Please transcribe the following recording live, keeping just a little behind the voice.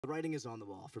The writing is on the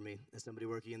wall for me as somebody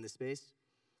working in this space.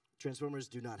 Transformers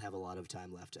do not have a lot of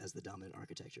time left as the dominant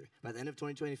architecture. By the end of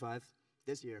 2025,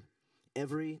 this year,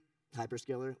 every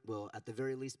hyperscaler will at the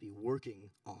very least be working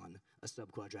on a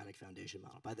sub-quadratic foundation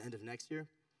model. By the end of next year,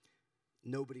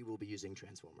 nobody will be using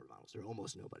transformer models, or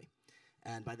almost nobody.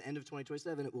 And by the end of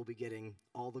 2027, it will be getting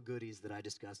all the goodies that I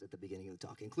discussed at the beginning of the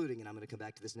talk, including, and I'm going to come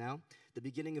back to this now, the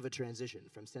beginning of a transition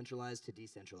from centralized to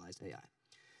decentralized AI.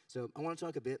 So I want to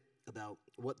talk a bit about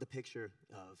what the picture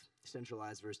of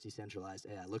centralized versus decentralized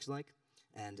AI looks like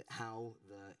and how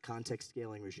the context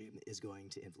scaling regime is going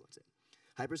to influence it.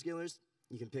 Hyperscalers,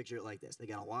 you can picture it like this. They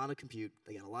got a lot of compute,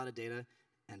 they got a lot of data,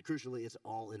 and crucially, it's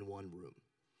all in one room.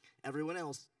 Everyone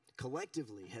else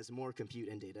collectively has more compute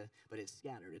and data, but it's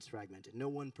scattered, it's fragmented. No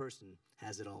one person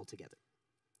has it all together.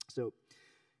 So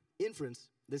inference,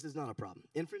 this is not a problem.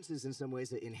 Inference is in some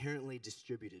ways an inherently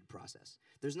distributed process.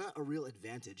 There's not a real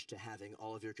advantage to having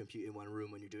all of your compute in one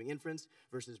room when you're doing inference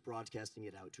versus broadcasting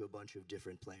it out to a bunch of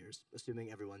different players,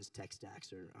 assuming everyone's tech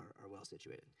stacks are well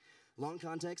situated. Long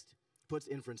context puts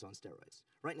inference on steroids.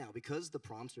 Right now, because the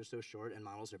prompts are so short and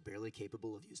models are barely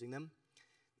capable of using them,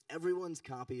 everyone's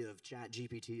copy of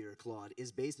ChatGPT or Claude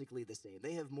is basically the same.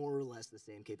 They have more or less the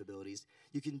same capabilities.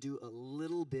 You can do a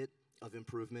little bit of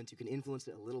improvement. You can influence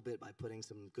it a little bit by putting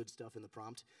some good stuff in the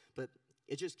prompt, but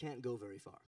it just can't go very far.